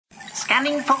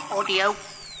Scanning for audio.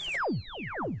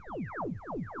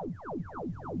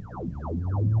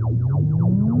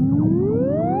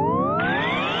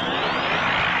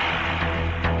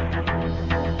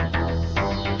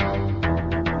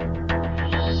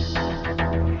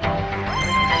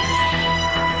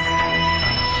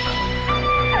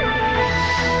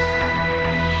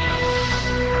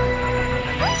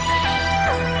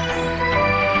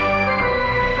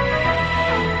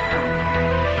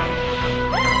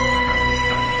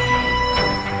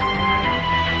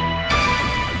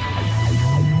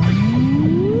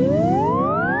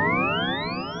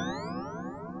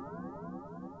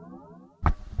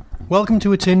 Welcome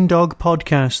to a Tin Dog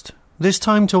podcast, this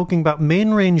time talking about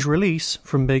main range release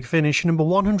from Big Finish number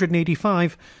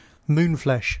 185,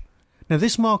 Moonflesh. Now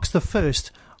this marks the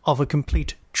first of a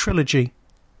complete trilogy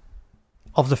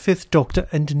of the Fifth Doctor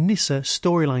and Nyssa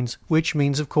storylines, which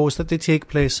means of course that they take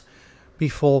place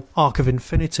before Arc of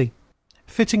Infinity,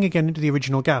 fitting again into the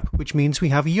original gap, which means we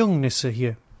have young Nyssa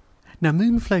here. Now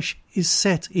Moonflesh is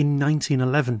set in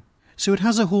 1911, so it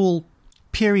has a whole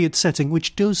period setting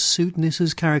which does suit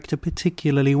Nyssa's character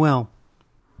particularly well.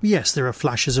 Yes, there are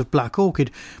flashes of Black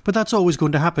Orchid, but that's always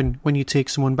going to happen when you take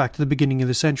someone back to the beginning of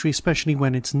the century, especially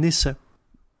when it's Nyssa.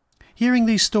 Hearing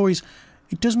these stories,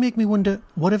 it does make me wonder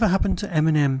whatever happened to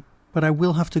Eminem, but I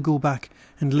will have to go back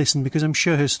and listen because I'm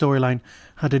sure her storyline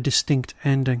had a distinct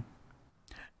ending.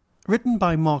 Written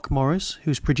by Mark Morris,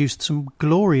 who's produced some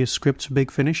glorious scripts for Big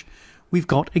Finish, we've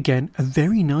got again a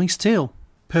very nice tale.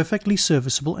 Perfectly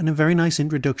serviceable and a very nice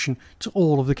introduction to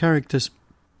all of the characters.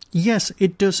 Yes,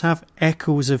 it does have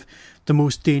echoes of The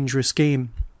Most Dangerous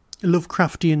Game,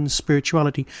 Lovecraftian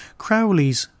spirituality,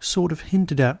 Crowley's sort of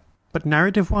hinted at, but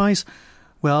narrative-wise,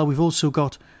 well, we've also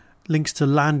got links to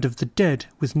Land of the Dead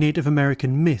with Native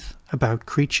American myth about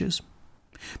creatures.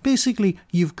 Basically,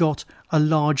 you've got a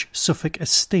large Suffolk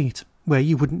estate where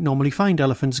you wouldn't normally find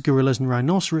elephants, gorillas and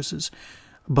rhinoceroses,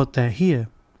 but they're here,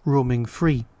 roaming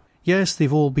free. Yes,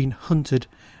 they've all been hunted,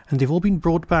 and they've all been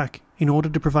brought back in order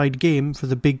to provide game for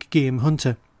the big game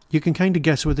hunter. You can kind of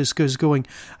guess where this is going,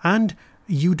 and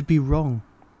you'd be wrong.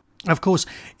 Of course,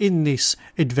 in this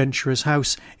adventurous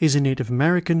house is a Native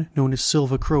American known as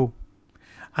Silver Crow.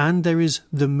 And there is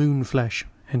the Moonflesh,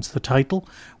 hence the title,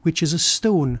 which is a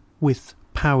stone with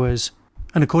powers.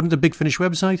 And according to the Big Finish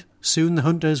website, soon the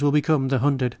hunters will become the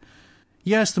hunted.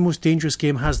 Yes, The Most Dangerous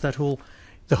Game has that whole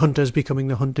the hunters becoming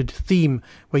the hunted theme,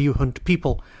 where you hunt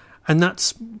people. And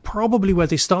that's probably where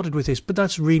they started with this, but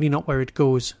that's really not where it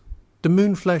goes. The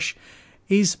Moonflesh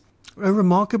is a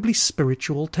remarkably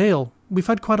spiritual tale. We've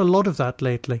had quite a lot of that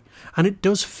lately, and it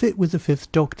does fit with the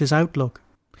Fifth Doctor's outlook.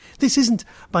 This isn't,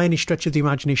 by any stretch of the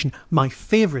imagination, my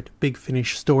favourite Big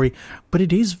Finish story, but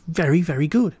it is very, very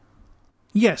good.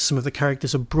 Yes, some of the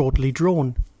characters are broadly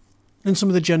drawn, and some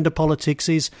of the gender politics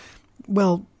is,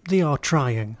 well, they are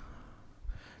trying.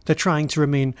 They're trying to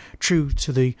remain true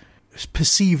to the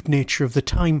perceived nature of the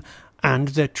time, and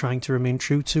they're trying to remain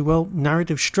true to, well,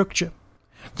 narrative structure.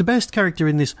 The best character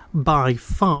in this, by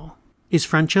far, is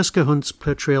Francesca Hunt's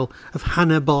portrayal of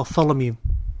Hannah Bartholomew.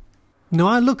 Now,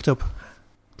 I looked up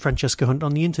Francesca Hunt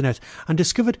on the internet and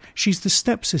discovered she's the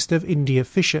stepsister of India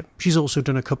Fisher. She's also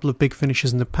done a couple of Big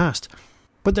Finishes in the past.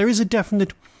 But there is a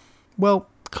definite, well,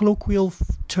 colloquial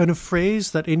turn of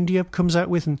phrase that India comes out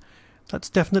with, and that's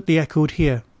definitely echoed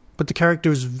here. But the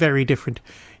character is very different.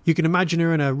 You can imagine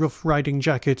her in a rough riding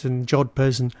jacket and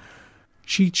jodhpurs, and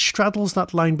she straddles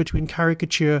that line between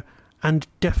caricature and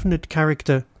definite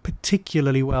character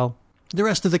particularly well. The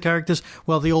rest of the characters,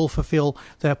 well, they all fulfil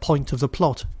their point of the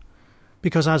plot.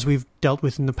 Because as we've dealt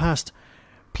with in the past,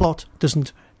 plot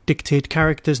doesn't dictate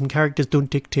characters and characters don't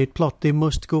dictate plot. They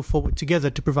must go forward together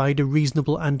to provide a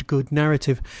reasonable and good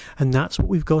narrative. And that's what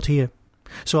we've got here.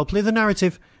 So I'll play the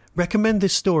narrative, recommend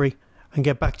this story, and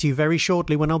get back to you very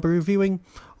shortly when I'll be reviewing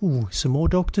some more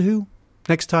Doctor Who.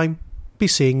 Next time, be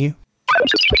seeing you.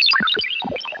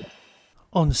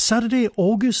 On Saturday,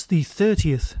 August the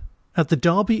 30th, at the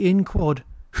Derby Inn Quad,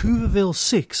 Hooverville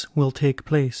 6 will take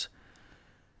place.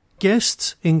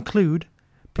 Guests include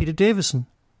Peter Davison,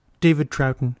 David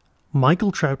Troughton,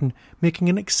 Michael Troughton making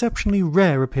an exceptionally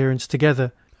rare appearance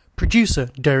together, producer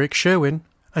Derek Sherwin,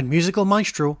 and musical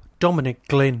maestro Dominic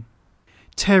Glynn.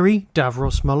 Terry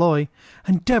Davros Malloy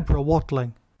and Deborah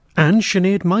Watling, and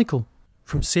Sinead Michael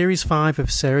from Series 5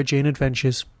 of Sarah Jane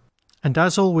Adventures. And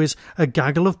as always, a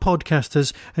gaggle of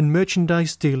podcasters and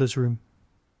merchandise dealers' room.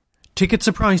 Tickets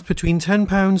are priced between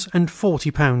 £10 and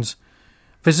 £40.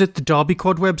 Visit the Derby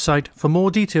Quad website for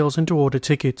more details and to order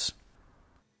tickets.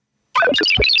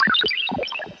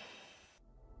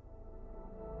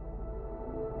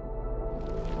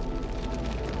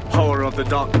 Horror of the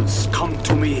darkness, come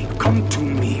to me,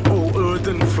 O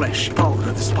earthen flesh, power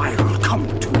of the spiral, come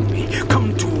to me,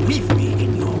 come to weave me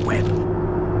in your web.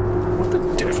 What the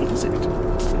devil is it?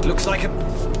 It looks like a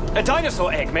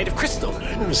dinosaur egg made of crystal.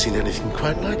 I've never seen anything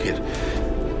quite like it.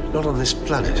 Not on this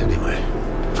planet, anyway.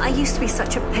 I used to be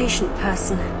such a patient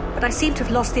person, but I seem to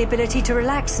have lost the ability to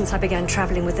relax since I began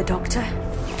travelling with the Doctor.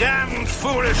 Damned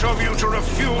foolish of you to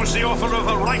refuse the offer of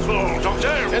a rifle,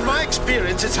 Doctor! In my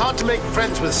experience, it's hard to make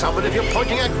friends with someone if you're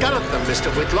pointing a gun at them,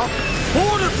 Mr. Whitlock.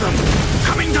 All of them!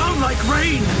 Coming down like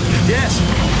rain! Yes,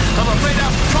 I'm afraid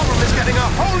our problem is getting a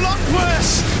whole lot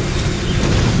worse!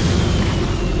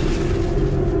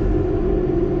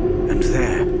 And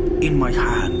there, in my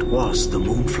hand, was the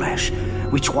Moonflesh,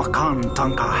 which Wakan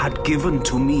Tanka had given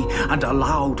to me and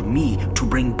allowed me to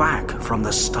bring back from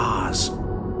the stars.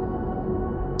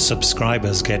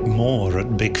 Subscribers get more at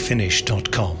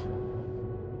bigfinish.com.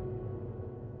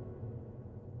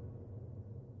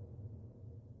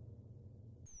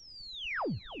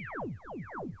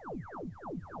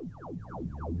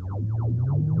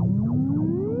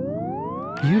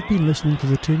 You've been listening to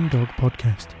the Tin Dog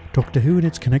Podcast. Doctor Who and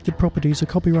its connected properties are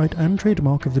copyright and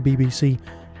trademark of the BBC.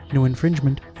 No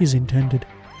infringement is intended.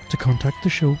 To contact the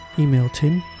show, email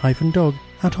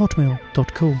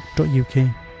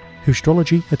tin-dog@hotmail.co.uk.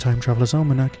 Whostrology, a Time Traveller's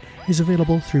Almanac, is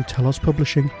available through Telos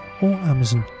Publishing or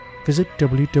Amazon. Visit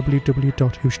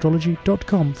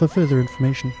www.whostrology.com for further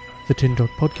information. The Tin Dog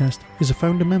Podcast is a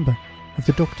founder member of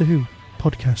the Doctor Who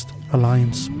Podcast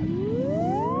Alliance.